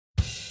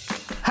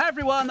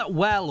everyone.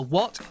 Well,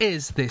 what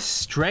is this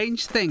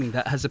strange thing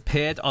that has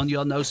appeared on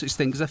your No Such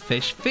Thing as a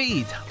Fish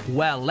feed?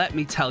 Well, let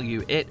me tell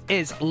you, it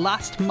is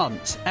last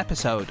month's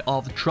episode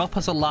of Drop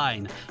Us a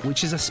Line,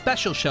 which is a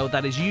special show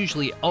that is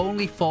usually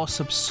only for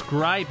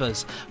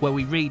subscribers, where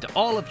we read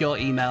all of your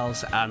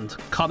emails and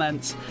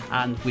comments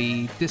and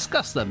we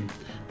discuss them.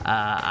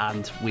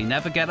 And we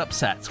never get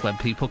upset when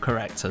people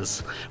correct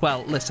us.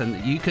 Well, listen,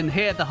 you can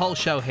hear the whole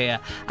show here,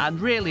 and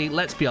really,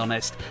 let's be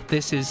honest,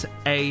 this is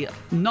a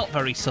not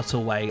very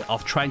subtle way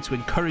of trying to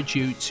encourage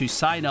you to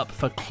sign up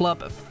for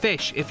Club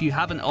Fish if you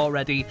haven't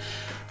already.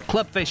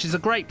 Club Fish is a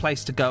great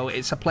place to go.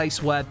 It's a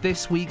place where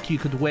this week you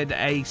could win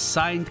a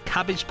signed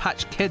Cabbage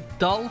Patch Kid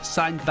doll,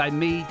 signed by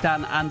me,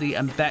 Dan, Andy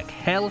and Beck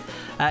Hill.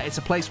 It's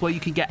a place where you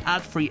can get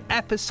ad-free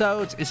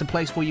episodes. It's a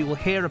place where you will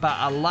hear about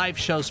our live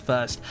shows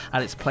first,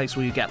 and it's a place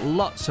where you get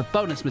lots of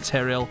bonus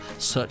material,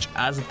 such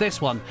as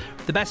this one.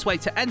 The best way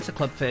to enter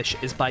Club Fish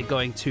is by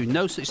going to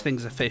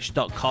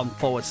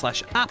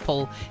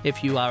nosuchthingsafish.com/Apple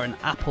if you are an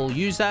Apple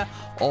user,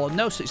 or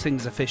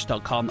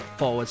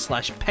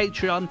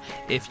nosuchthingsafish.com/Patreon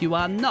if you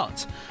are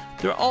not.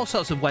 There are all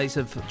sorts of ways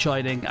of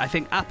joining. I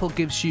think Apple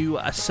gives you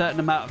a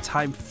certain amount of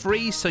time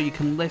free so you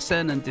can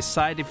listen and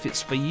decide if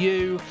it's for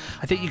you.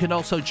 I think you can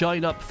also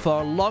join up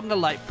for longer,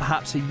 like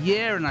perhaps a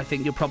year, and I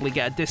think you'll probably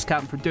get a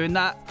discount for doing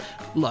that.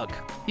 Look,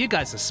 you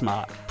guys are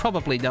smart,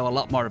 probably know a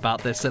lot more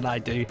about this than I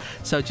do,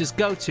 so just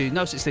go to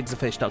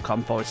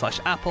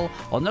nosuchthingsafish.com/Apple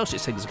or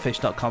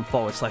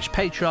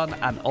nosuchthingsafish.com/Patreon,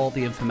 and all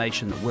the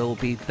information will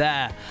be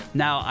there.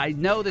 Now, I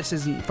know this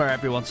isn't for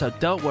everyone, so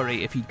don't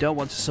worry if you don't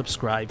want to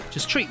subscribe.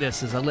 Just treat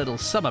this as a little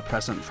summer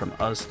present from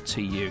us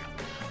to you.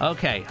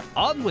 Okay,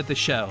 on with the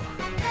show.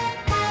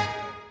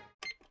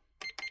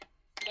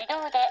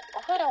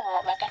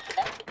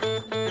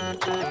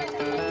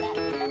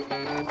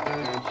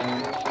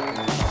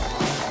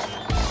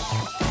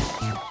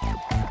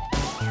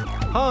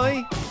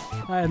 Hi.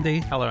 Hi,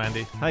 Andy. Hello,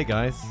 Andy. Hey,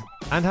 guys.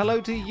 And hello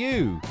to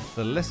you,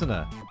 the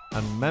listener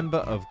and member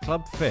of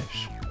Club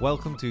Fish.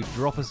 Welcome to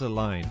Drop Us a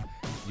Line,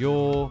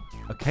 your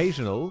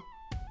occasional,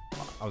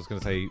 I was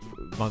going to say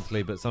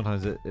monthly, but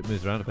sometimes it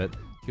moves around a bit,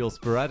 your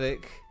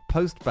sporadic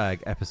postbag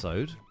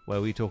episode where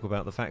we talk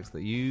about the facts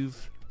that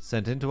you've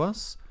sent in to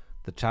us,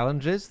 the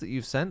challenges that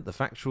you've sent, the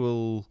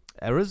factual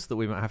errors that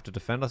we might have to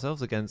defend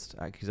ourselves against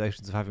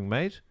accusations of having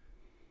made.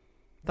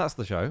 That's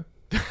the show.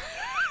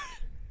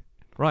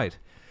 Right.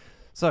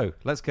 So,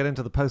 let's get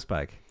into the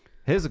postbag.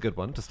 Here's a good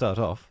one to start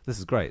off. This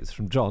is great. It's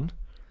from John.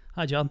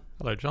 Hi, John.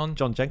 Hello, John.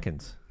 John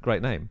Jenkins.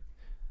 Great name.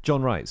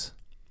 John writes,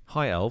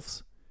 "Hi,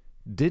 elves.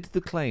 Did the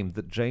claim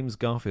that James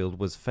Garfield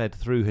was fed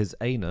through his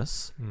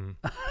anus?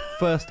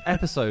 First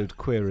episode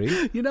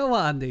query." You know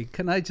what, Andy?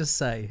 Can I just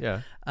say,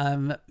 Yeah.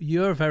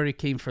 You're very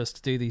keen for us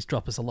to do these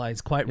Drop Us a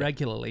Lines quite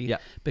regularly, Yeah.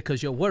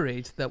 because you're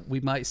worried that we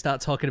might start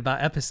talking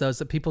about episodes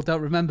that people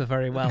don't remember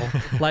very well,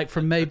 like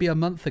from maybe a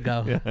month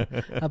ago.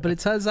 But it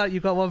turns out you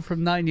got one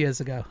from 9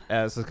 years ago.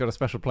 So it's got a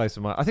special place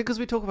in my... I think because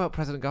we talk about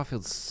President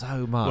Garfield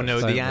so much. Well,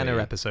 no, don't the Anna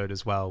we? episode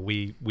as well.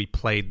 We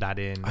played that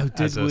in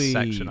did as a we?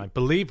 section. I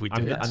believe we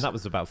did. And that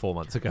was about 4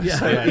 months ago. Yeah.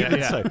 So, Yeah.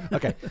 even so,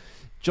 okay.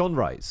 John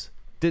writes,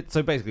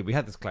 so basically we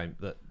had this claim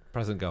that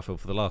President Garfield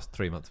for the last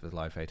 3 months of his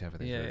life ate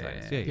everything through his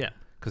anus. Yeah.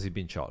 Because he'd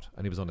been shot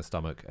and he was on his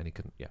stomach and he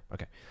couldn't... Yeah,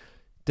 okay.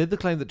 Did the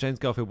claim that James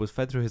Garfield was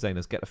fed through his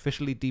anus get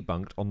officially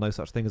debunked on No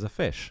Such Thing as a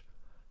Fish?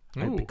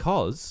 Ooh.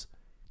 Because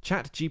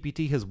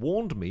ChatGPT has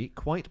warned me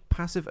quite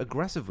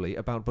passive-aggressively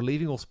about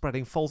believing or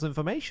spreading false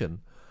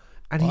information.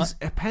 And he's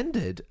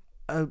appended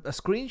a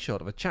screenshot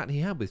of a chat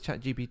he had with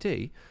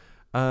ChatGPT.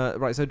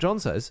 Right, so John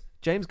says,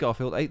 James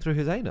Garfield ate through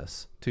his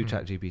anus to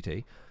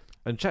ChatGPT.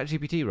 And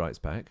ChatGPT writes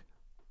back,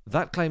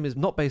 "That claim is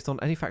not based on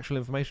any factual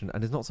information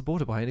and is not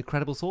supported by any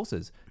credible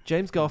sources.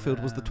 James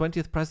Garfield was the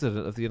 20th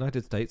president of the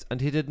United States and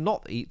he did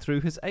not eat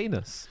through his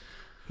anus.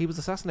 He was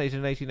assassinated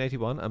in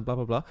 1881 and blah,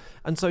 blah, blah."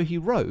 And so he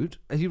wrote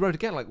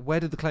again, like, where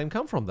did the claim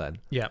come from then?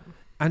 Yeah.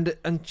 And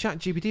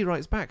ChatGPT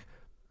writes back,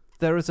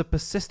 "There is a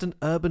persistent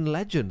urban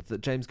legend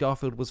that James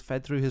Garfield was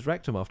fed through his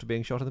rectum after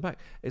being shot in the back.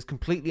 It's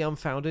completely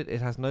unfounded.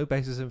 It has no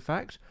basis in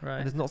fact, Right.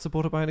 and is not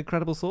supported by any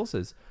credible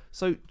sources."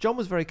 So John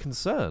was very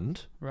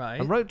concerned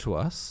Right. and wrote to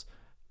us,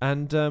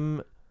 and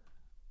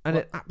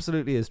it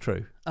absolutely is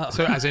true.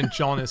 So as in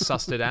John has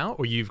sussed it out,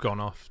 or you've gone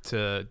off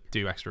to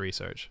do extra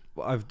research?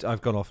 Well,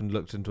 I've gone off and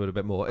looked into it a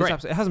bit more.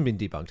 Great. It hasn't been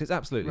debunked. It's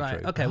absolutely Right.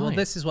 true. Okay. Well, Right.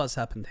 this is what's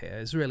happened here.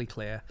 It's really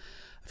clear.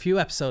 A few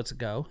episodes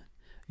ago,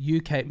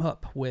 you came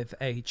up with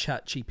a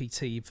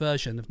ChatGPT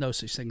version of No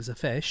Such Thing as a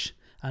Fish,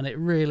 and it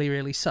really,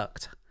 really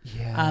sucked.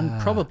 Yeah. And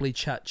probably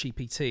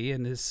ChatGPT,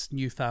 in his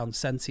newfound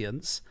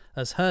sentience,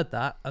 has heard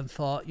that and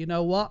thought, you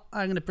know what?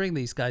 I'm going to bring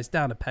these guys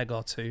down a peg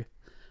or two.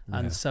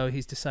 And so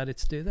he's decided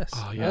to do this.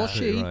 Oh, yeah. Or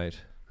she. Right.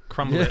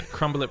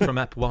 Crumble it from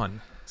Ep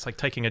 1. It's like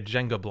taking a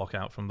Jenga block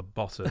out from the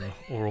bottom,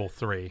 or all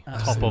three,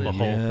 top of the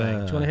whole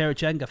thing. Do you want to hear a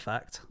Jenga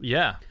fact?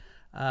 Yeah.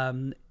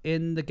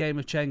 In the game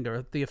of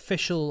Jenga, the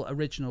official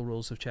original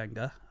rules of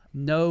Jenga,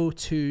 no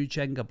two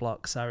Jenga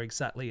blocks are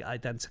exactly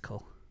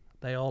identical.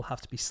 They all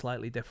have to be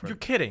slightly different. You're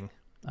kidding.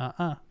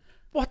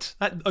 What?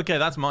 Okay,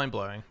 that's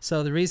mind-blowing.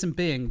 So the reason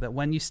being that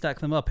when you stack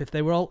them up, if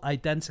they were all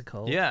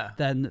identical, Yeah.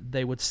 then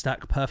they would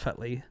stack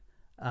perfectly,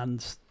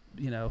 and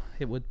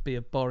it would be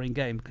a boring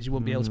game because you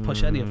wouldn't be able to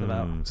push any of them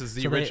out. So is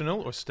the So original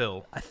or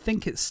still? I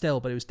think it's still,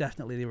 but it was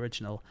definitely the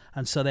original.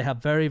 And so they have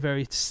very,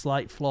 very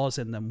slight flaws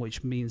in them,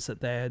 which means that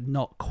they're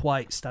not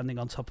quite standing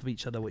on top of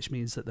each other, which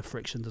means that the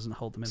friction doesn't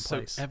hold them in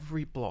place. So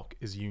every block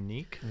is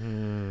unique,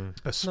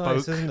 bespoke,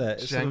 Nice, isn't it?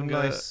 It's sort of Jenga.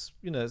 nice.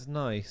 It's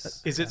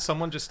nice. Is it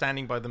someone just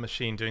standing by the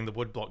machine doing the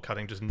wood block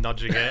cutting, just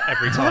nudging it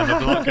every time a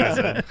block goes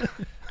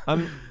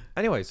in?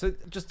 Anyway, so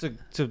just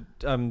to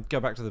go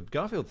back to the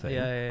Garfield thing,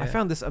 Yeah. I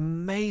found this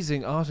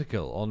amazing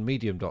article on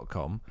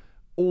Medium.com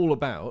all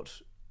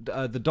about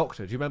the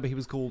Doctor. Do you remember he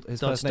was called, his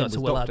first name was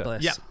Dr. Willard Doctor?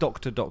 Bliss.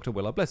 Yeah. Dr.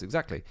 Willard Bliss,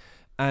 exactly.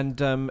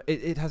 And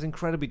it has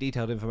incredibly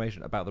detailed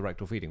information about the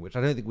rectal feeding, which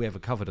I don't think we ever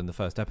covered in the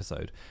first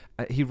episode.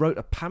 He wrote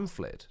a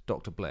pamphlet,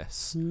 Dr.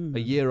 Bliss, a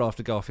year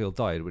after Garfield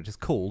died, which is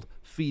called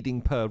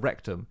Feeding per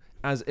Rectum,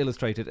 as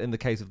illustrated in the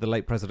case of the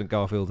late President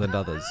Garfield and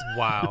others.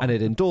 Wow. And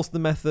it endorsed the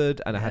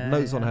method, and it had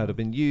notes on Yeah. how it had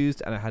been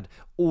used, and it had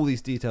all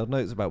these detailed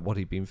notes about what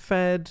he'd been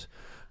fed.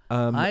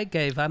 I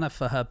gave Anna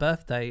for her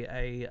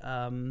birthday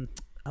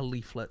a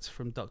leaflet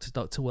from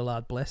Dr.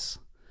 Willard Bliss.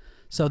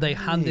 So they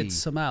handed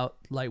some out,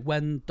 like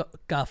when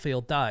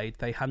Garfield died,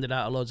 they handed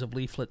out loads of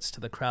leaflets to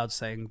the crowd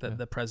saying that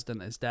the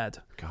president is dead.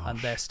 And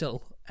they're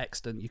still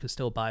extant. You can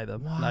still buy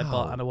them. And I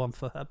bought Anna one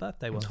for her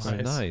birthday once.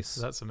 Very nice.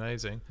 That's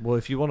amazing. Well,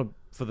 if you want to,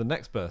 for the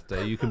next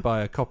birthday, you can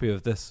buy a copy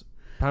of this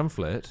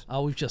pamphlet.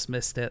 Oh, we've just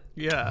missed it.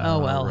 Yeah. Oh,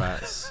 well.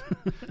 Rats.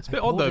 It's a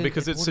bit odd, though, wouldn't-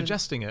 because it it's wouldn't-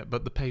 suggesting it,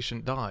 but the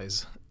patient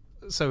dies.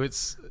 So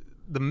it's...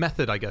 The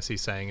method, I guess he's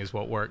saying, is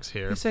what works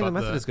here. He's saying the but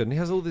method is good, and he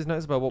has all these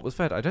notes about what was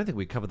fed. I don't think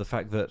we covered the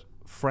fact that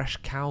fresh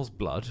cow's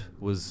blood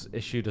was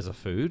issued as a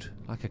food,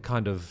 like a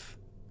kind of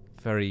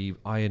very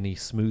irony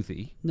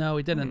smoothie. No,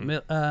 we didn't.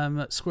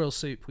 Squirrel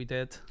soup we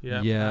did.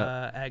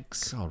 Yeah.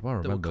 Eggs God, well that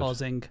were remembered.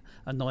 causing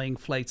annoying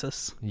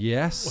flatus.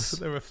 Yes.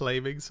 Wasn't there a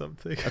flaming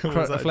something?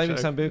 A flaming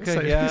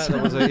sambuca? Yeah,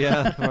 that was it.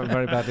 Yeah,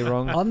 very badly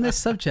wrong. On this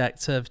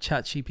subject of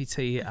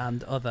ChatGPT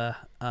and other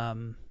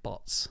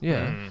bots,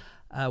 Yeah.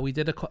 we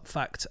did a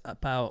fact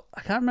about,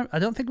 I can't remember, I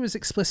don't think it was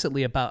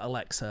explicitly about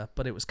Alexa,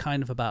 but it was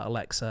kind of about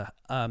Alexa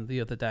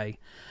the other day.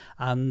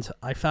 And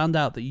I found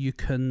out that you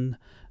can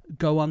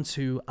go on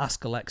to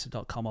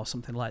askalexa.com or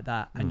something like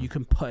that, and you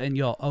can put in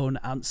your own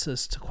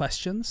answers to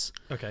questions.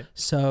 Okay.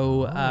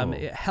 So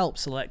it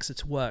helps Alexa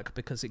to work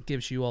because it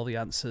gives you all the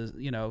answers.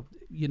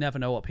 You never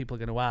know what people are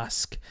going to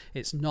ask.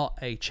 It's not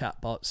a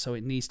chatbot, so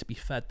it needs to be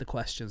fed the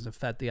questions and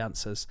fed the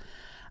answers.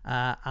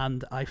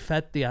 And I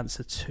fed the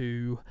answer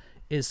to,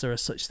 is there a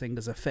such thing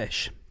as a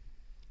fish?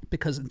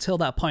 Because until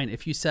that point,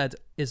 if you said,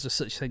 is there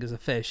such thing as a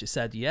fish? It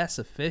said, yes,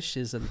 a fish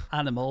is an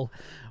animal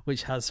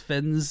which has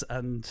fins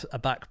and a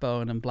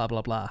backbone and blah,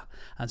 blah, blah.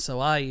 And so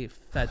I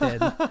fed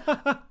in,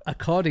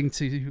 according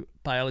to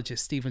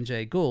biologist Stephen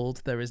Jay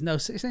Gould, there is no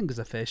such thing as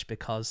a fish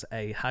because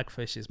a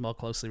hagfish is more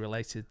closely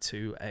related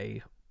to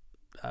a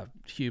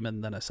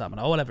human than a salmon,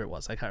 or whatever it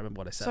was. I can't remember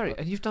what I said. Sorry,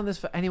 and you've done this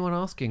for anyone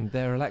asking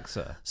their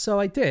Alexa? So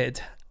I did,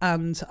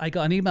 and I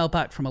got an email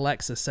back from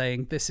Alexa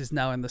saying this is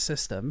now in the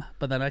system,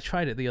 but then I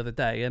tried it the other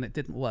day and it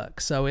didn't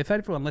work. So if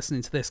everyone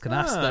listening to this can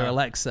ask their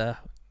Alexa,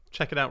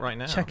 Check it out right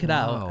now. check it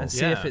out and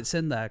see if Yeah. it's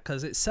in there,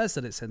 because it says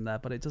that it's in there,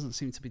 but it doesn't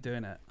seem to be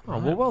doing it. Oh,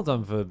 well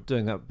done for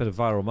doing that bit of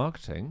viral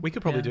marketing. We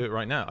could probably do it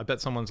right now. I bet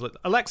someone's...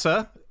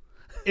 Alexa,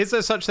 is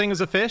there such thing as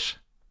a fish?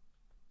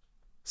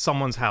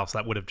 Someone's house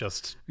that would have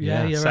just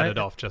Yeah, you're set right. it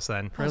off just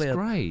then. That's Brilliant.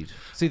 great.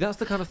 See, that's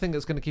the kind of thing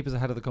that's going to keep us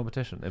ahead of the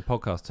competition in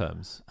podcast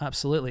terms.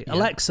 Absolutely.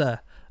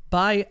 Alexa,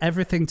 buy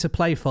Everything to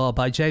Play For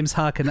by James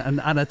Harkin and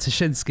Anna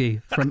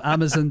Tashinsky from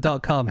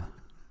Amazon.com.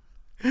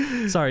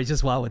 Sorry,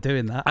 just while we're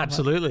doing that.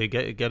 Absolutely,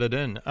 get it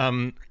in.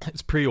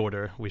 It's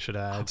pre-order, we should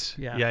add.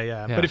 Yeah.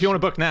 Yeah. But if you want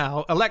to book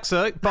now,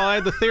 Alexa,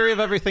 buy The Theory of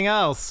Everything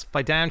Else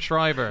by Dan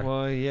Schreiber.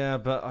 Well, yeah,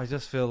 but I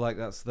just feel like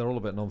they're all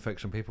a bit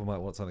non-fiction. People might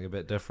want something a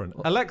bit different.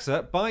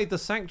 Alexa, buy The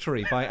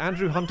Sanctuary by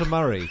Andrew Hunter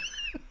Murray.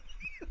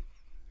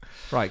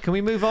 Right, can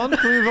we move on?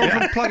 Can we move on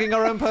from plugging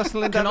our own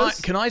personal endeavours?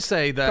 Can I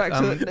say that?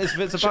 Back to, if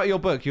it's about your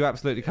book, you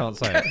absolutely can't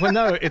say it. Well,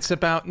 no, it's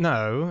about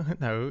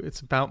it's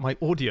about my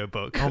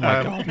audiobook. Oh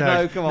my God.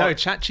 No, come on. No,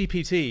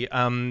 ChatGPT.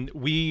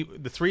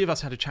 The three of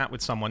us had a chat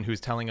with someone who's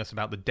telling us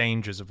about the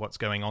dangers of what's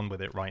going on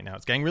with it right now.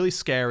 It's getting really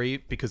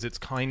scary because it's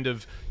kind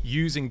of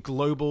using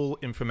global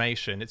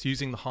information. It's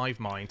using the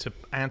hive mind to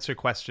answer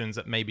questions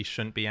that maybe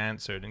shouldn't be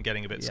answered and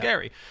getting a bit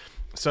scary.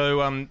 So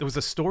there was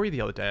a story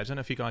the other day, I don't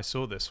know if you guys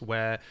saw this,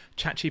 where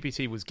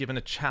ChatGPT was given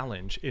a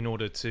challenge in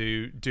order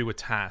to do a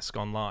task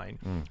online.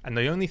 And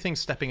the only thing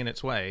stepping in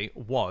its way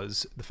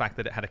was the fact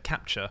that it had a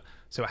CAPTCHA.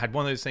 So it had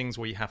one of those things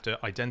where you have to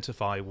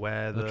identify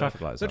where the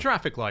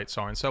traffic lights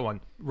are and so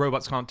on.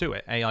 Robots can't do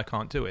it. AI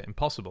can't do it.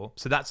 Impossible.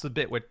 So that's the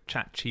bit where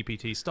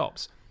ChatGPT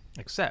stops.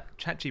 Except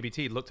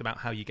ChatGPT looked about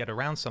how you get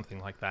around something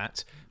like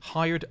that,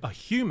 hired a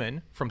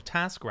human from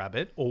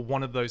TaskRabbit or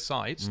one of those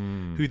sites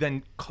who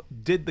then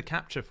did the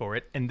capture for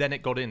it, and then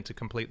it got in to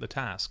complete the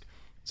task.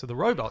 So the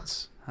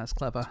robots, That's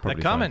clever. they're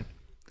coming.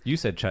 You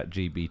said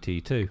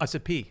ChatGPT too. I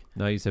said P.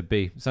 No, you said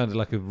B. Sounded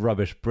like a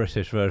rubbish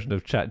British version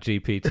of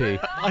ChatGPT,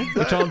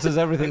 which answers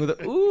everything with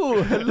a,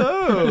 "Ooh,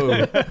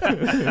 hello."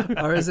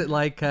 Or is it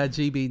like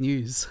GB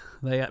News?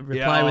 They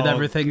reply with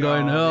everything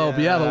going,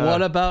 but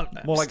what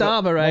about more like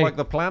Starbury? More like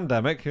the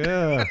pandemic,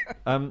 yeah.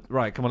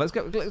 Right, come on, let's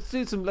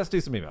do some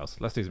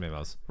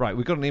emails. Right,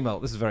 we've got an email.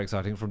 This is very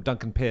exciting from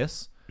Duncan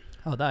Pierce.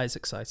 Oh, that is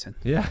exciting.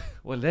 Yeah,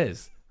 well, it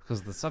is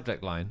because the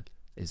subject line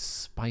is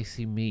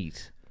spicy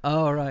meat.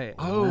 Oh, right.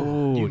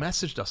 Oh, you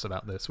messaged us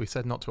about this. We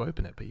said not to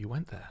open it, but you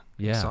went there.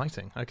 Yeah.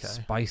 Exciting. Okay.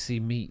 Spicy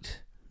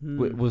meat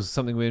was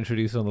something we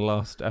introduced on the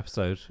last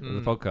episode of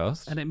the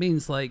podcast. And it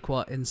means like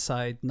what?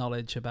 Inside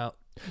knowledge about...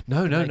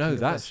 No. making a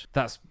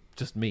That's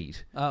just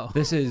meat. Oh.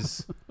 This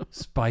is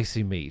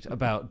spicy meat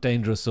about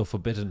dangerous or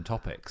forbidden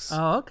topics.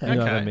 Oh, okay. You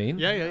know what I mean?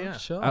 Yeah.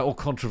 Sure. Or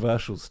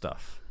controversial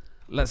stuff.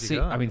 Let's see.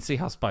 go. I mean, see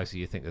how spicy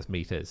you think this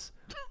meat is.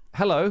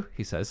 Hello,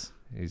 he says.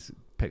 He's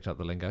picked up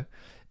the lingo.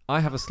 I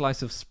have a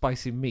slice of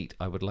spicy meat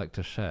I would like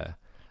to share.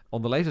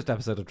 On the latest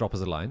episode of Drop Us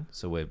a Line,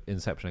 so we're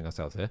inceptioning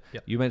ourselves here,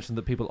 Yep. you mentioned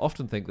that people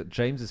often think that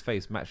James's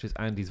face matches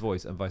Andy's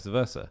voice and vice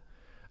versa.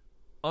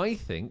 I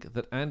think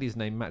that Andy's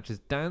name matches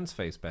Dan's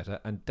face better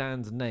and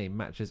Dan's name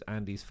matches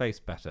Andy's face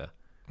better.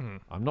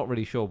 I'm not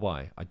really sure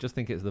why. I just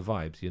think it's the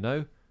vibes, you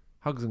know?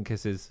 Hugs and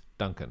kisses,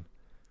 Duncan.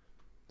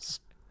 Is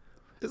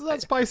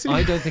that spicy?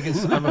 I don't think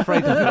it's... I'm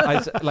afraid...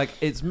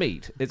 it's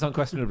meat. It's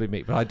unquestionably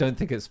meat, but I don't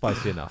think it's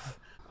spicy enough.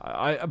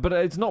 But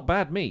it's not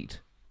bad meat.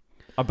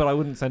 But I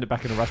wouldn't send it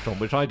back in a restaurant,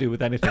 which I do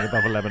with anything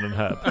above a lemon and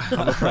herb.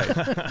 I'm afraid.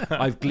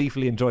 I've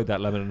gleefully enjoyed that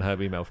lemon and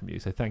herb email from you,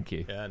 so thank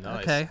you. Yeah,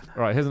 nice. Okay.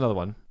 All right, here's another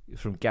one.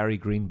 It's from Gary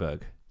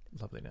Greenberg.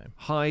 Lovely name.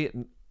 Hi,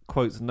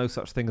 quotes, no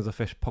such thing as a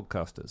fish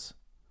podcasters.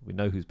 We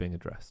know who's being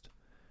addressed.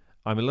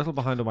 I'm a little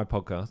behind on my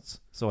podcasts,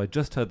 so I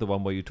just heard the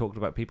one where you talked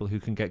about people who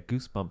can get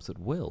goosebumps at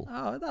will.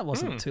 Oh, that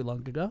wasn't too long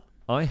ago.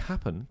 I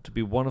happen to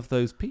be one of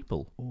those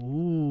people.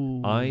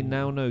 Ooh. I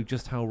now know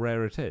just how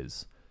rare it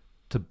is.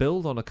 To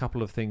build on a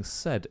couple of things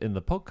said in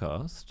the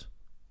podcast,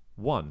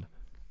 1,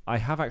 I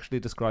have actually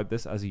described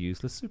this as a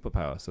useless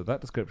superpower, so that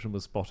description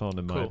was spot on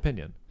in my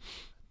opinion.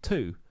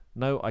 2,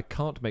 no, I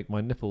can't make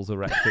my nipples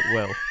erect at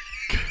will.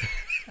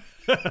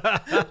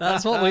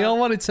 That's what we all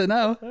wanted to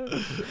know,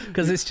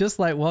 because it's just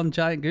like one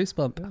giant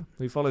goosebump.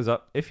 He follows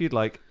up, if you'd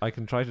like, I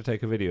can try to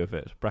take a video of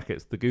it.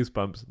 Brackets, the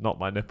goosebumps, not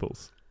my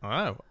nipples.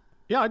 Oh.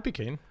 Yeah, I'd be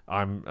keen.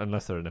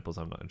 Unless there are nipples,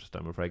 I'm not interested,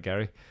 I'm afraid,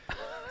 Gary.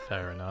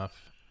 Fair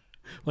enough.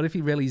 What if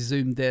he really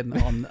zoomed in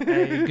on a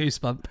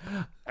goosebump?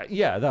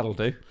 Yeah, that'll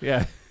do.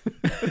 Yeah.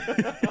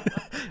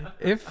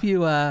 If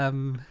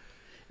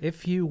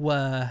you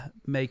were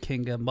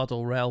making a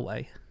model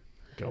railway,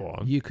 Go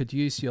on. you could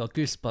use your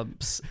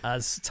goosebumps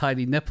as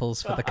tiny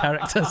nipples for the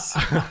characters.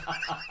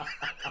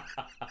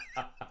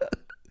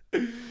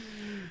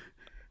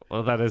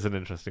 Well, that is an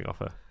interesting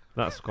offer.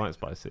 That's quite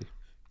spicy.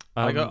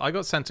 I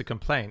got sent a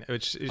complaint,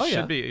 which it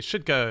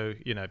should go,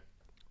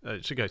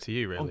 it should go to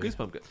you, really. On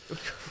Goosebump.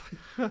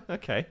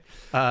 Okay.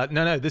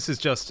 No, this is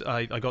just,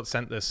 I got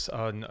sent this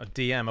on a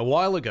DM a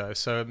while ago,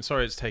 so I'm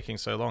sorry it's taking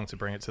so long to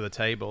bring it to the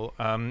table.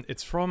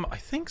 It's from, I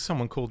think,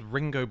 someone called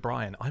Ringo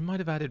Bryan. I might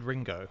have added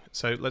Ringo,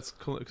 so let's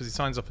call it, because he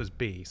signs off as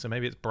B, so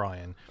maybe it's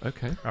Brian.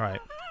 Okay. All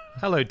right.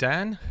 Hello,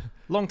 Dan.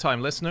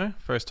 Long-time listener,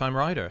 first-time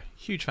writer.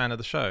 Huge fan of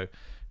the show.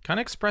 Can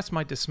I express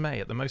my dismay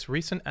at the most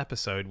recent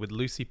episode with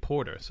Lucy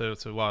Porter, so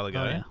it's a while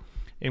ago, Oh, yeah.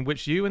 in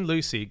which you and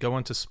Lucy go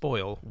on to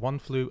spoil One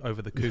Flew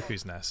Over the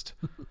Cuckoo's Nest.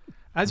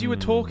 As you were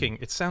talking,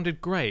 it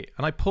sounded great,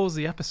 and I paused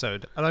the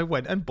episode, and I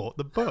went and bought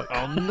the book.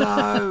 Oh,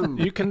 no.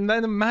 You can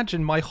then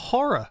imagine my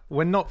horror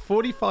when not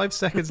 45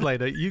 seconds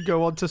later, you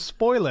go on to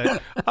spoil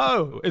it.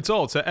 Oh, it's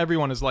old, so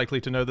everyone is likely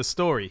to know the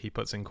story, he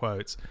puts in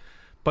quotes.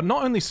 But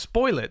not only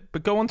spoil it,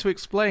 but go on to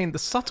explain the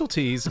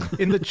subtleties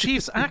in the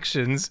chief's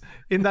actions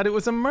in that it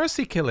was a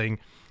mercy killing.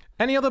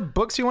 Any other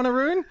books you want to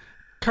ruin?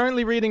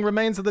 Currently reading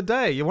Remains of the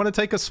Day. You want to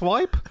take a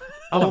swipe?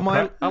 I'll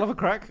have a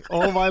crack.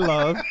 All my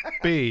love,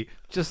 B.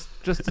 Just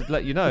to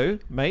let you know,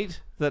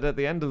 mate, that at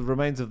the end of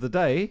Remains of the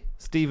Day,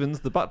 Stevens,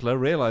 the butler,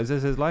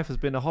 realises his life has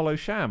been a hollow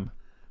sham.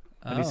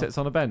 And he sits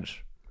on a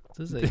bench.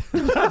 Does he?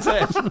 That's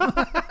it.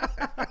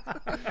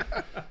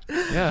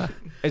 Yeah.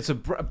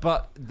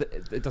 But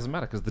it doesn't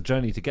matter, because the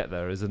journey to get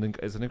there is an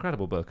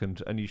incredible book,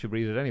 and you should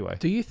read it anyway.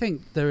 Do you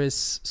think there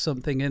is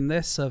something in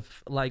this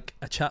of like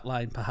a chat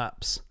line,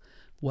 perhaps,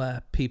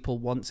 where people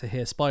want to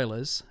hear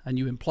spoilers, and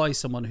you employ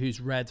someone who's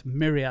read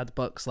myriad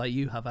books like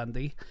you have,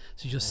 Andy,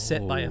 so you just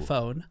sit by a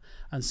phone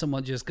and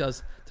someone just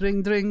goes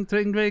dring dring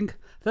dring dring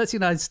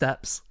 39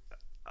 steps.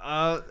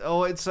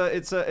 It's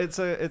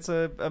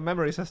a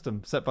memory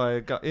system set by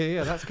a guy.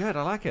 Yeah, that's good.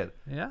 I like it.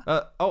 Yeah.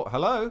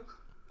 Hello.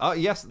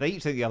 Yes, they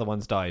each think the other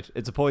one's died.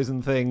 It's a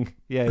poison thing.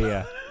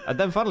 Yeah. And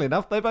then, funnily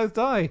enough, they both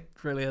die.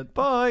 Brilliant.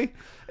 Bye.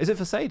 Is it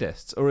for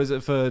sadists, or is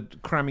it for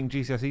cramming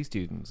GCSE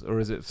students, or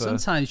is it for...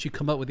 Sometimes you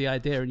come up with the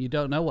idea and you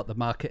don't know what the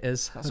market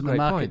is. That's a and great the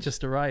market point.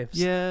 just arrives.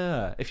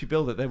 Yeah. If you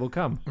build it, they will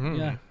come. Mm.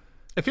 Yeah.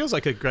 It feels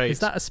like a great... Is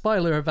that a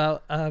spoiler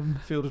about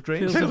Field of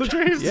Dreams. Field of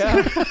Dreams?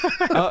 Yeah.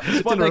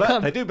 Spoiler alert,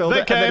 come? they do build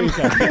They it, and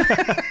then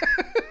you come.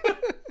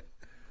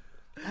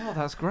 Oh,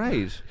 that's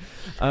great.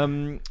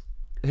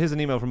 Here's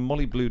an email from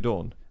Molly Blue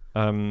Dawn.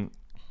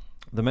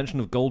 The mention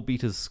of gold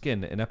beater's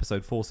skin in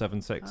episode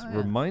 476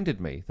 reminded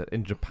me that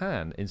in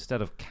Japan,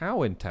 instead of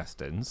cow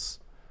intestines,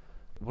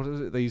 what is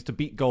it? They used to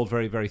beat gold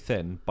very, very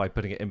thin by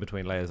putting it in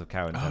between layers of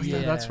cow intestines. Oh,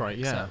 yeah, that's right.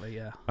 Yeah. Exactly,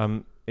 yeah.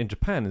 In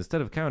Japan,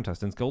 instead of cow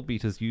intestines, gold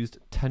beaters used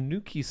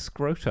tanuki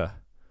scrota.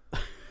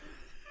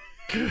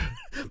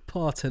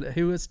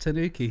 Who is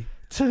Tanuki?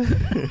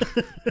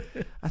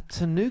 A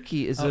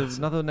tanuki is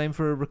another name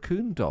for a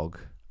raccoon dog.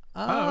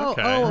 Oh,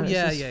 okay. Oh, And it's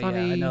yeah, this yeah, yeah.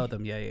 funny I know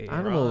them. Yeah.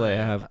 Animal they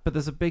have. But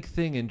there's a big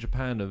thing in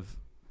Japan of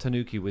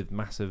tanuki with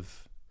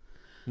massive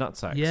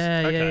nutsacks.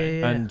 Yeah, Okay.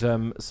 yeah.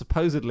 And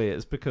supposedly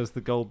it's because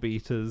the gold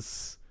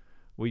beaters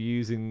were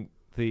using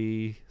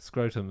the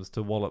scrotums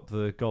to wallop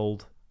the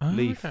gold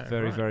leaf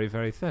very, right. very,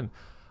 very thin.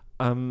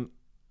 And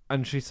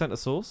she sent a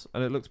source,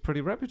 and it looks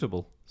pretty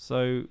reputable.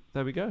 So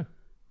there we go.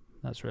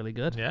 That's really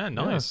good. Yeah,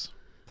 nice.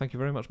 Thank you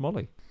very much,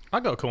 Molly. I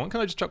got a cool one.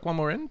 Can I just chuck one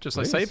more in? I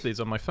Please. saved these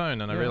on my phone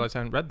and I Yeah. realized I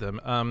hadn't read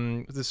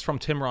them. This is from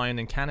Tim Ryan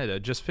in Canada.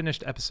 Just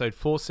finished episode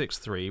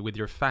 463 with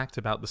your fact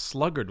about the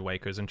sluggard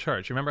wakers in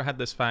church. You remember I had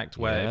this fact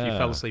where if you Yeah.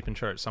 fell asleep in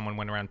church, someone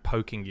went around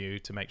poking you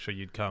to make sure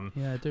you'd come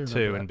Yeah, I do remember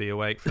to that. and be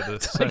awake for the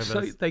To make sure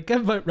service. they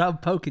come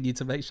around poking you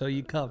to make sure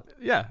you come.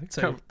 Yeah,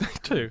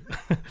 two.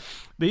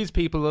 These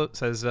people,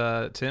 says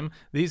Tim,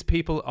 these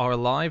people are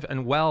alive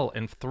and well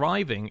and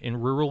thriving in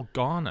rural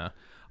Ghana.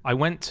 I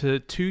went to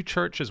 2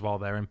 churches while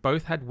there, and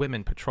both had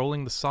women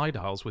patrolling the side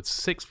aisles with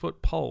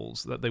 6-foot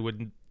poles that they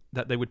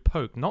would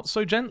poke, not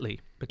so gently,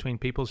 between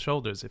people's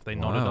shoulders if they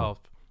nodded Wow. off.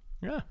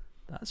 Yeah,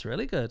 That's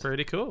really good.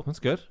 pretty cool. That's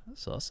good.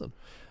 That's awesome.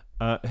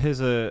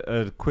 Here's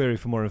a query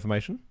for more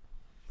information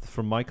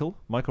from Michael.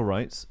 Michael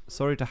writes,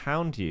 sorry to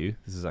hound you,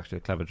 this is actually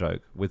a clever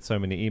joke, with so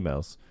many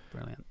emails.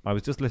 Brilliant. I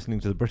was just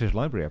listening to the British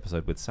Library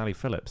episode with Sally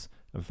Phillips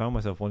and found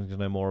myself wanting to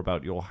know more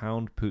about your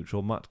hound, pooch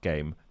or mutt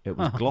game. It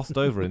was glossed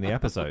over in the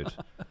episode.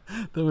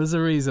 There was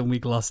a reason we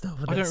glossed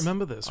over this. I don't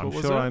remember this. I'm What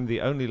was sure it? I'm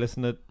the only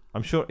listener.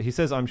 He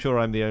says I'm sure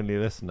I'm the only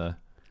listener.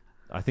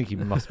 I think he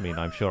must mean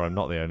I'm sure I'm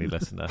not the only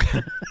listener.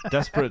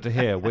 Desperate to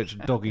hear which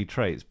doggy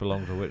traits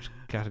belong to which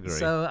category.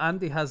 So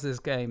Andy has this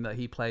game that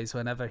he plays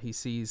whenever he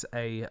sees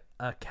a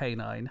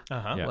canine,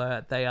 Uh-huh. Yeah.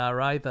 where they are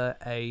either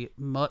a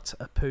mutt,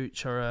 a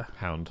pooch, or a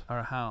Hound.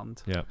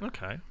 hound. Yeah.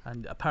 Okay.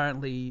 And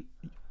apparently,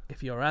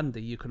 if you're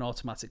Andy, you can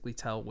automatically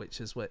tell which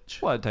is which.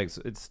 Well,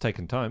 it's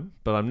taken time,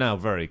 but I'm now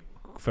very,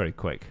 very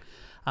quick.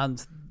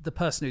 And the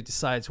person who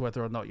decides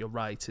whether or not you're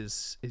right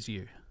is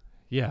you.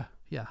 Yeah.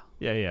 Yeah.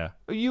 Yeah.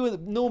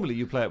 Normally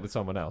you play it with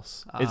someone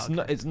else.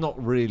 It's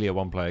not really a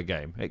one-player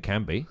game. It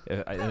can be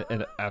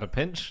at a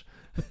pinch,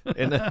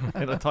 in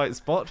a tight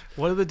spot.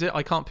 What are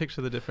I can't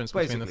picture the difference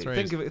between the Basically,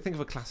 three. think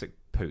of a classic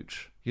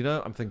pooch. You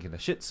know, I'm thinking a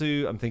Shih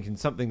Tzu. I'm thinking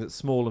something that's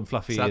small and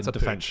fluffy So and that's a pooch.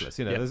 defenseless.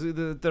 You know,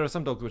 Yeah. there are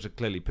some dogs which are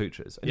clearly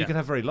pooches, and Yeah. you can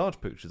have very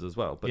large pooches as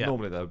well. But Yeah.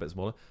 normally they're a bit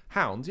smaller.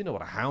 Hounds, you know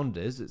what a hound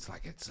is? It's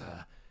like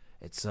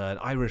it's an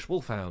Irish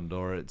wolfhound,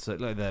 or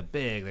like they're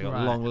big. They got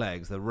Right. long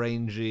legs. They're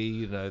rangy.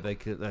 You know,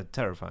 they're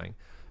terrifying.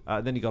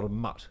 Then you got a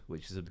mutt,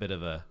 which is a bit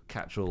of a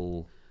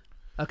catch-all.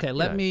 Okay,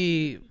 let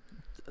me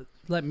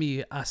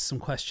ask some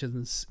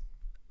questions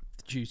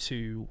due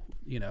to,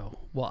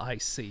 what I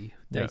see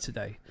day Yeah. to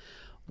day.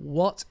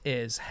 What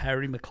is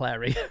Harry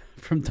McClary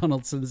from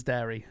Donaldson's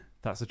Dairy?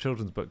 That's a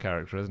children's book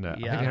character, isn't it? I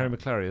Yeah. think Harry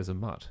McClary is a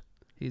mutt.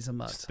 He's a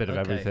mutt. Just a bit of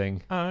Okay.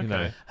 everything. Oh, okay. You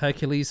know.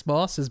 Hercules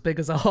Moss, as big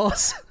as a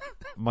horse.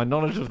 My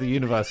knowledge of the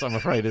universe, I'm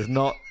afraid, is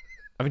not.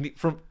 I mean,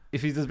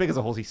 if he's as big as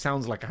a horse, he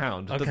sounds like a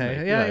hound, doesn't he? Okay,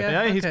 You yeah, know? yeah.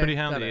 Yeah, he's okay, pretty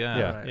got handy, it. yeah.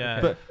 Yeah. Right, Yeah.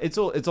 okay. But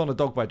it's on a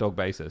dog by dog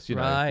basis. You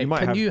know, Right. you might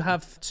Can have. you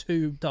have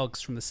 2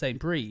 dogs from the same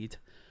breed,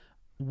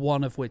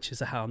 one of which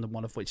is a hound and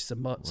one of which is a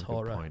mutt Well,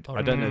 or good a... point. or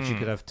I a- don't know if you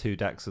could have 2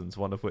 Dachshunds,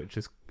 one of which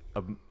is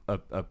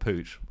a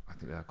pooch. I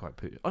think they're quite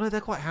pooch. Oh no, they're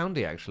quite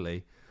houndy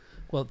actually.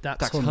 Well,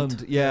 Dachshund.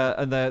 Dachshund, yeah,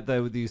 and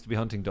they used to be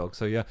hunting dogs.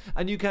 So yeah,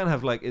 and you can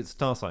have like it's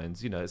star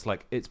signs. You know, it's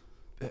like it's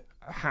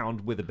a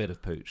hound with a bit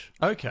of pooch.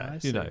 Okay. I You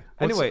see. know.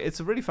 Anyway, it's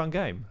a really fun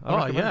game. I Oh,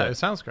 recommend yeah, it. it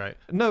sounds great.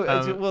 No,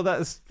 Um,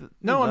 that's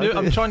No, you know,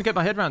 I'm trying to get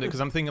my head around it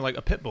because I'm thinking like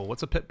a pit bull.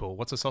 What's a pit bull?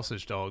 What's a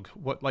sausage dog?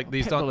 What like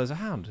these Pitbull dogs? is a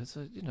hound. It's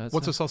a it's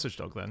What's a sausage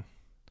dog then?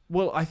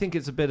 Well, I think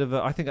it's a bit of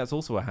a. I think that's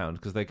also a hound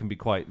because they can be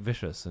quite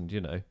vicious, and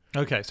you know.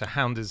 Okay, so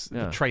hound is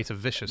Yeah. the trait of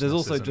viciousness. There's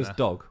also isn't just there?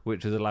 dog,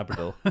 which is a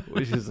Labrador,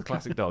 which is a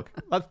classic dog.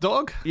 That's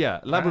dog. Yeah,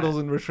 Labradors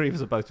and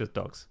Retrievers are both just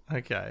dogs.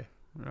 Okay,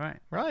 Right.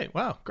 right.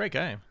 Wow, great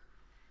game.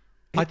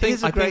 It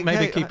is a I great think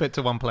maybe game. keep it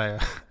to one player.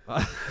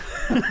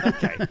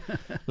 Okay,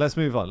 let's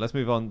move on. Let's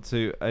move on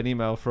to an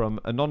email from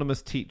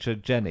anonymous teacher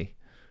Jenny,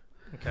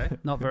 Okay.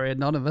 Not very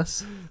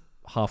anonymous.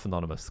 half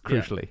anonymous,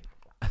 crucially.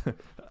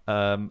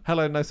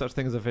 Hello, no such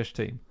thing as a fish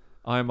team.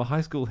 I am a high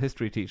school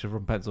history teacher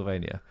from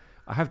Pennsylvania.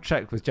 I have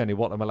checked with Jenny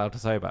what I'm allowed to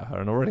say about her,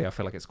 and already I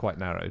feel like it's quite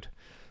narrowed.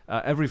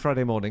 Every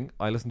Friday morning,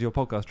 I listen to your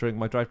podcast during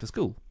my drive to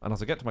school, and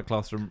as I get to my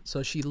classroom...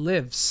 So she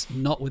lives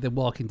not within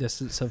walking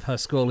distance of her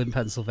school in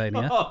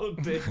Pennsylvania. Oh,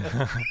 dear.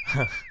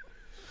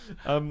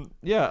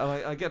 Yeah,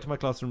 and I get to my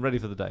classroom ready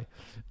for the day.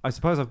 I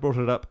suppose I've brought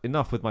it up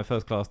enough with my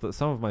first class that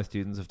some of my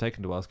students have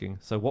taken to asking,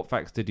 so what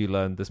facts did you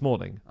learn this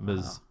morning,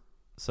 Ms.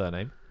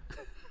 surname,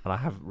 and I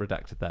have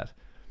redacted that.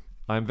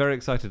 I am very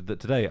excited that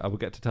today I will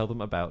get to tell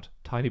them about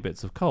tiny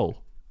bits of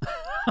coal.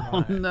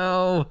 Oh,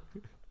 no.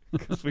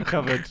 Because we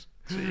covered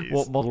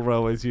what model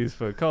railways use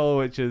for coal,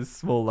 which is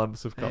small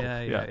lumps of coal.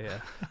 Yeah.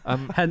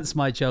 Hence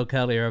my joke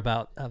earlier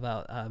about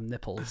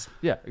nipples.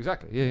 Yeah,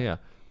 exactly. Yeah.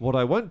 What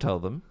I won't tell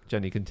them,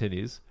 Jenny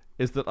continues,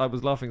 is that I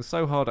was laughing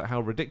so hard at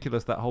how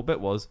ridiculous that whole bit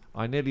was,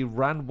 I nearly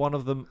ran one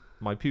of them,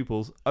 my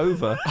pupils,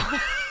 over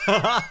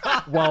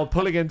while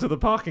pulling into the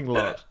parking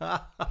lot.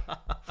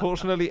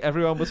 Fortunately,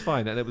 everyone was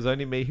fine, and it was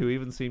only me who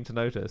even seemed to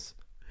notice.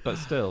 But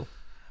still.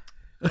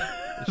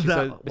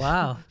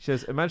 Wow. She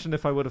says, imagine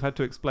if I would have had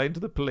to explain to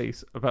the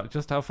police about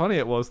just how funny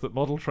it was that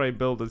model train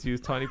builders use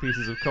tiny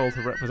pieces of coal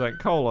to represent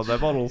coal on their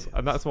models,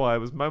 and that's why I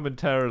was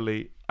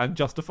momentarily and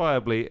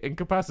justifiably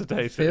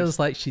incapacitated. It feels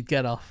like she'd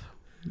get off,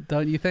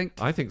 don't you think?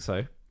 I think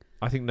so.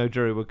 I think no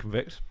jury would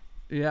convict.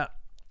 Yeah.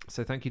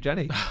 So thank you,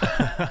 Jenny.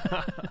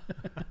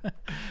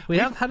 We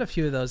have had a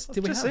few of those.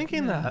 Did we just have?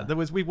 thinking that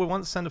we were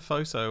once sent a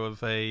photo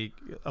of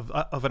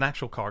an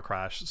actual car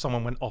crash.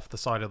 Someone went off the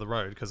side of the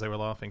road because they were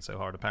laughing so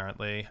hard.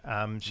 Apparently,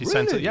 she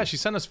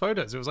sent us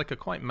photos. It was like a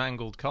quite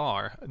mangled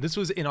car. This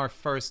was in our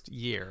first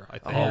year, I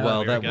think. Oh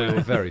well, we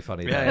were very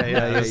funny.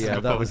 Yeah.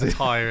 That was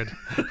tired,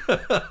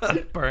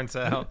 burnt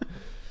out.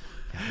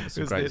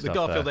 It was the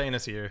Garfield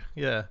Anus year.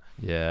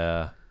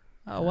 Yeah.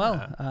 Oh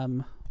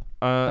well.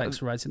 Thanks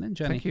for writing in,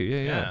 Jenny. Thank you.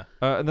 Yeah.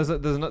 And there's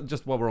another,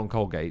 just while we're on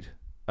Colgate,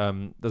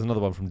 there's another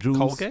one from Jules.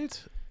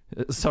 Colgate?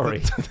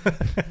 Sorry.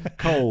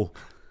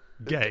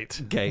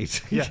 Colgate.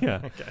 Gate.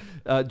 Yeah.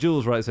 Okay.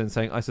 Jules writes in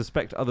saying, I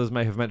suspect others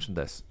may have mentioned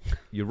this.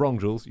 You're wrong,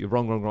 Jules. You're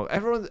wrong. A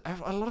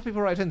lot of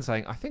people write in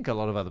saying, I think a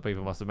lot of other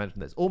people must have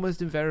mentioned this.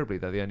 Almost invariably,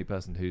 they're the only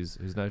person who's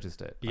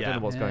noticed it. I don't know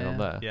what's going on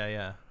there.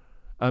 Yeah.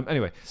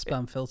 Anyway.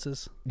 Spam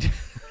filters.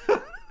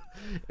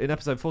 In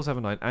episode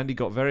 479, Andy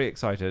got very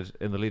excited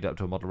in the lead up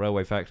to a model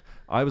railway fact.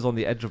 I was on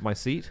the edge of my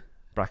seat,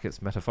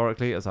 brackets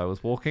metaphorically, as I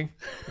was walking.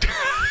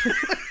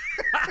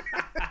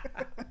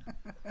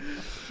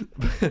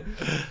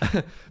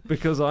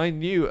 Because I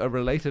knew a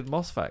related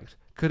Moss fact.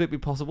 Could it be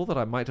possible that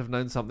I might have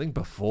known something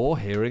before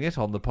hearing it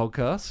on the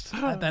podcast?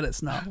 I bet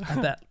it's not.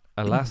 I bet.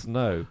 Alas,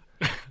 no.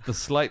 The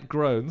slight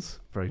groans,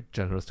 very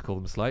generous to call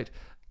them slight,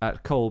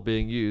 at coal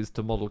being used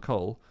to model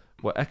coal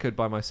were echoed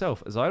by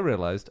myself as I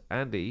realised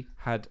Andy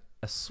had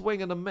a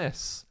swing and a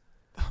miss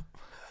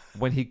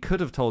when he could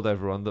have told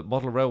everyone that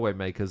model railway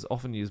makers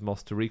often use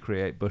moss to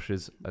recreate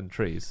bushes and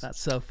trees.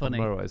 That's so funny.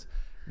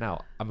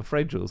 Now, I'm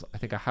afraid, Jules, I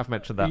think I have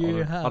mentioned that on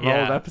an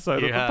old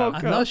episode of the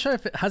podcast. I'm not sure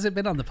if it has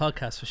been on the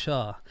podcast for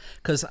sure,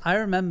 because I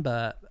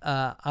remember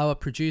our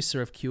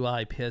producer of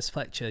QI, Piers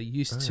Fletcher,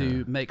 used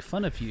to make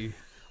fun of you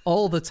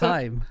all the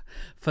time.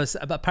 But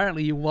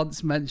apparently you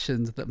once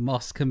mentioned that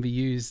moss can be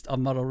used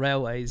on model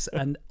railways,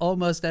 and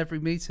almost every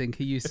meeting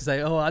he used to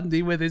say, oh,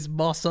 Andy with his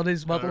moss on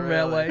his model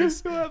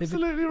railways.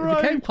 Absolutely right.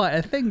 It became quite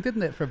a thing,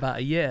 didn't it, for about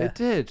a year? It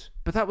did.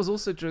 But that was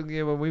also during the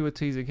year when we were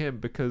teasing him,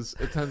 because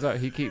it turns out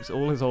he keeps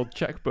all his old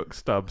checkbook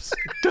stubs.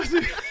 Does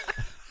he?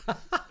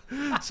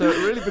 So it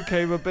really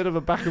became a bit of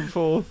a back and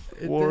forth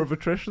war of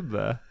attrition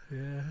there.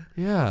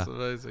 Yeah. That's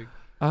amazing.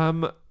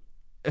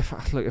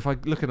 If I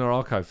look in our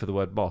archive for the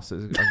word moss,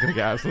 I'm going to get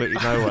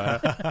absolutely nowhere.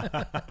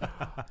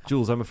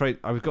 Jules, I'm afraid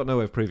I've got no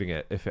way of proving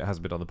it if it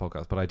hasn't been on the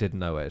podcast, but I did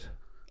know it.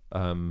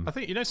 I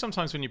think,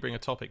 sometimes when you bring a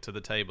topic to the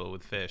table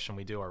with Fish and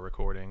we do our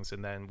recordings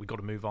and then we got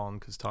to move on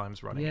because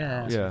time's running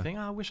out. So you think,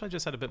 I wish I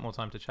just had a bit more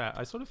time to chat.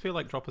 I sort of feel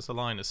like Drop Us a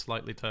Line is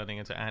slightly turning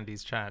into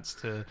Andy's chats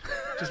to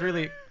just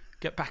really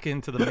get back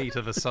into the meat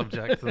of a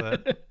subject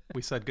that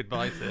we said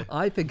goodbye to.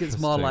 I think it's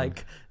more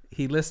like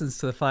he listens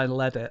to the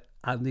final edit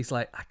and he's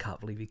like, I can't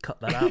believe he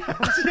cut that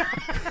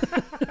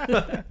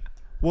out.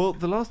 Well,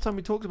 the last time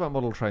we talked about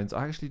model trains,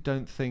 I actually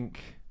don't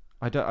think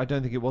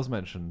it was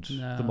mentioned,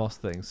 the Moss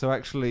thing. So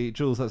actually,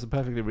 Jules, that's a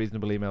perfectly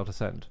reasonable email to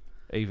send,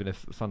 even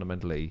if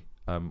fundamentally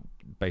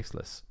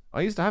baseless.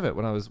 I used to have it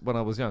when I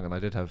was young, and I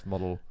did have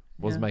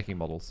making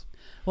models.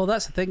 Well,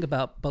 that's the thing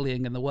about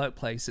bullying in the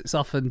workplace. It's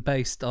often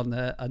based on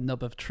a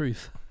nub of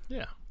truth.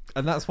 Yeah.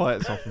 And that's why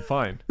it's often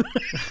fine.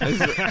 I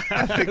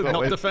think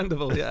not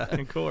defendable,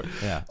 in court.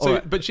 Yeah.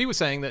 So, but she was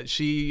saying that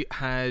she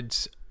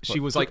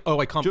was like, "Oh,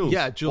 I can't." Jules.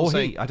 Yeah, Jules.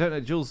 Or he. I don't know.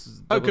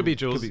 Jules. Oh, could be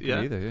Jules. Could be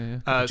yeah.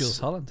 Either. Jules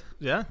Holland.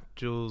 Yeah,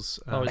 Jules.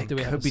 Do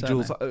we have could be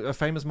Jules, a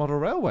famous model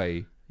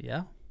railway.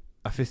 Yeah.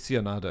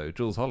 Aficionado,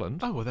 Jules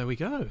Holland. Oh well, there we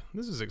go.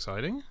 This is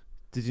exciting.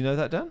 Did you know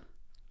that, Dan?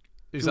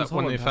 Is that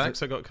one of the facts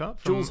that got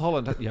cut? Jules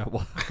Holland, yeah.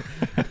 Well,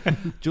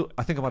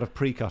 I think I might have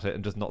pre-cut it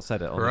and just not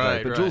said it on the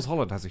day. But Jules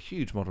Holland has a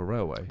huge model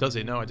railway. Does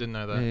he? No, I didn't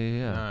know that.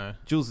 Yeah. No.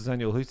 Jules'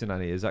 annual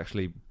Hootenanny is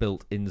actually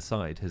built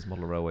inside his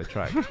model railway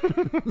track.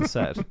 The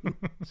set.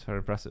 It's very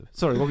impressive.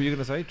 Sorry, what were you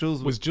going to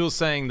say? Was Jules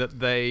saying that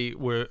they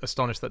were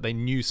astonished that they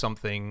knew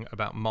something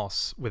about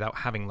Moss without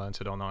having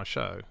learnt it on our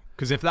show?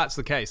 Because if that's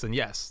the case, then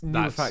yes,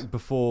 that's in fact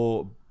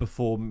before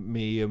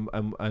me and.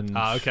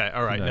 Okay,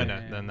 all right, no,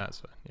 then that's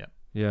fine. Yeah.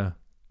 Yeah.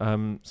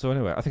 So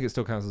anyway, I think it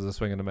still counts as a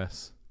swing and a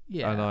miss.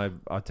 Yeah.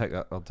 And I'll take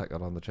that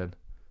on the chin.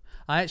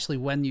 I actually,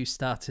 when you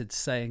started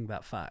saying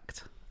that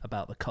fact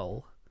about the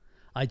coal,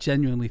 I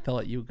genuinely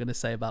thought you were going to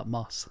say about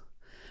Moss.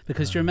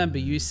 Because do you remember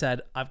you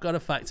said, I've got a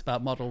fact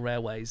about model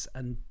railways,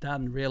 and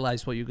Dan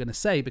realised what you were going to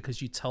say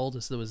because you told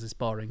us there was this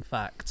boring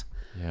fact.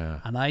 Yeah.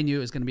 And I knew it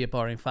was going to be a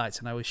boring fact,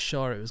 and I was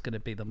sure it was going to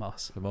be the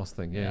Moss. The Moss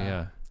thing,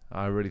 yeah.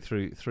 I really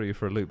threw you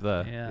for a loop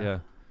there. Yeah.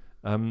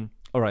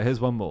 All right, here's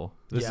one more.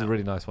 This is Yeah. a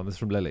really nice one. This is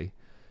from Lily.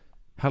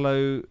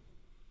 Hello,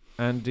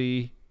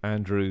 Andy,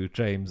 Andrew,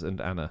 James,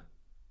 and Anna.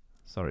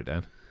 Sorry,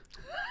 Dan.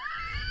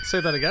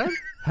 Say that again.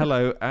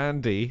 Hello,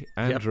 Andy,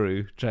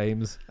 Andrew,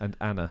 James, and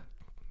Anna.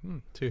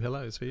 2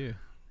 hellos for you.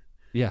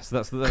 Yes,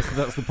 that's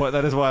the point.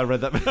 That is why I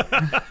read that bit.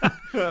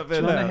 Do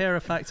you want to hear a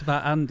fact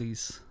about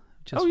Andy's?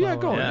 Just Yeah, while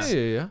go we're on. at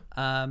it?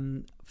 Yeah.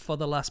 For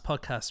the last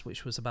podcast,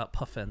 which was about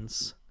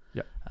puffins,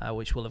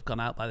 which will have gone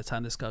out by the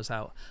time this goes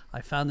out,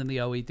 I found in the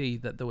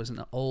OED that there was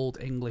an old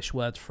English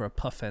word for a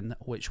puffin,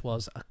 which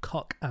was a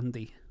cock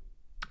Andy.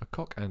 A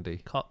cock Andy.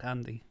 Cock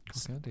Andy.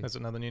 Cock Andy. There's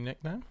another new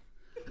nickname.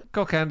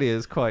 Cock Andy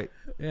is quite.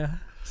 Yeah,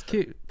 it's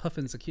cute.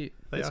 Puffins are cute.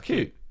 They It's are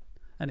cute.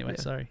 Anyway,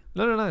 sorry.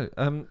 No.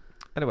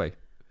 Anyway,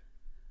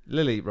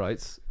 Lily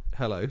writes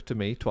hello to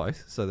me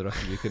twice, so the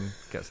rest of you can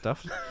get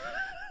stuffed.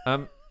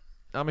 I'm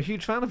a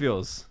huge fan of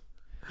yours.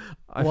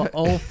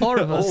 All four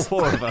of us? All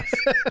four of us.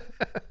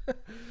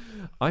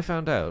 I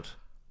found out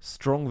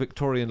strong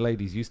Victorian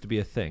ladies used to be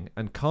a thing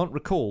and can't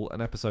recall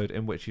an episode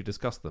in which you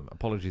discussed them.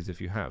 Apologies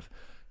if you have.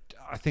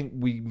 I think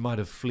we might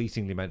have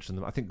fleetingly mentioned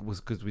them. I think it was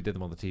because we did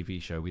them on the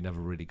TV show. We never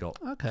really got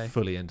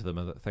fully into them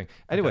as a thing.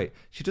 Anyway,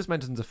 she just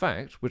mentions a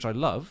fact, which I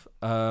love,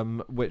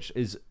 which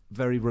is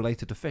very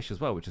related to fish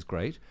as well, which is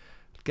great.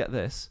 Get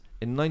this.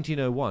 In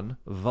 1901,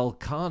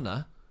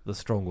 Vulcana, the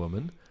strong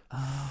woman,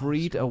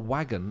 freed a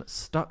wagon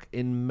stuck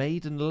in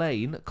Maiden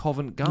Lane,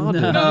 Covent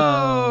Garden,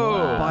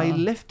 by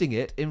lifting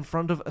it in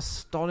front of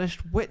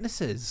astonished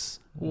witnesses.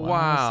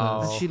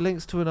 Wow. And she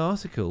links to an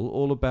article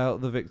all about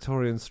the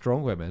Victorian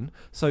strongwomen.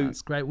 So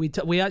That's great.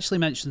 We actually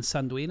mentioned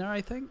Sanduina, I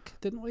think,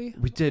 didn't we?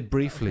 we did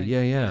briefly,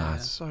 Okay. yeah.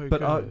 That's so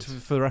But good.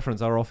 for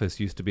reference, our office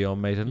used to be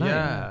on Maiden Lane.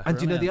 Yeah. And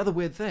do you know Brilliant. the other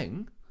weird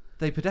thing?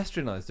 They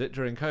pedestrianised it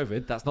during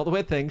COVID. That's not the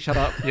weird thing. Shut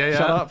up. Yeah.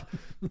 Shut up.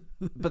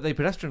 But they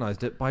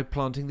pedestrianised it by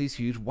planting these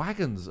huge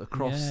wagons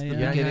across the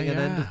beginning and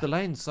end of the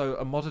lane. So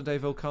a modern day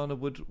Vulcana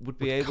would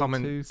be able Come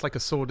in, to. it's like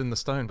a sword in the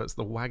stone, but it's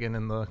the wagon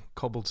in the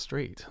cobbled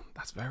street.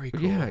 That's very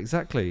cool. Yeah,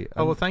 exactly.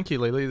 Oh, well, thank you,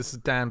 Lily. This is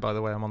Dan, by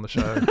the way. I'm on the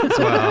show as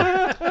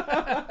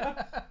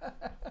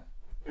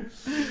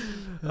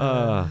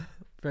well.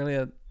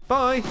 Brilliant.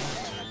 Bye.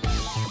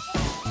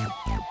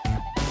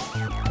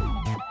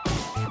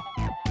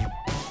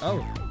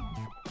 Oh.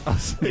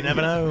 You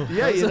never know.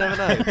 Yeah, you never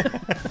know.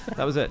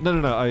 That was it.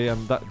 No.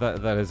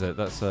 That is it.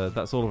 That's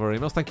all of our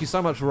emails. Thank you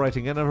so much for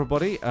writing in,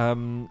 everybody.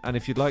 And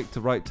if you'd like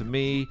to write to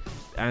me,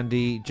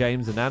 Andy,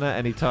 James, and Anna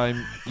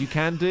anytime, you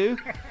can do.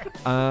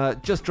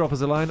 Just drop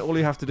us a line. All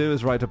you have to do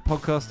is write a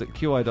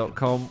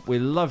podcast@qi.com. We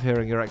love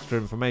hearing your extra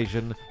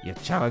information, your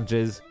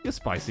challenges, your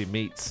spicy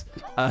meats.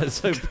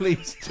 So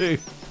please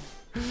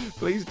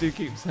do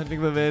keep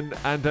sending them in,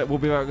 and we'll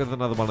be back with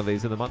another one of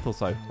these in a month or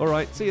so. All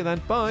right, see you then.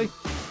 Bye.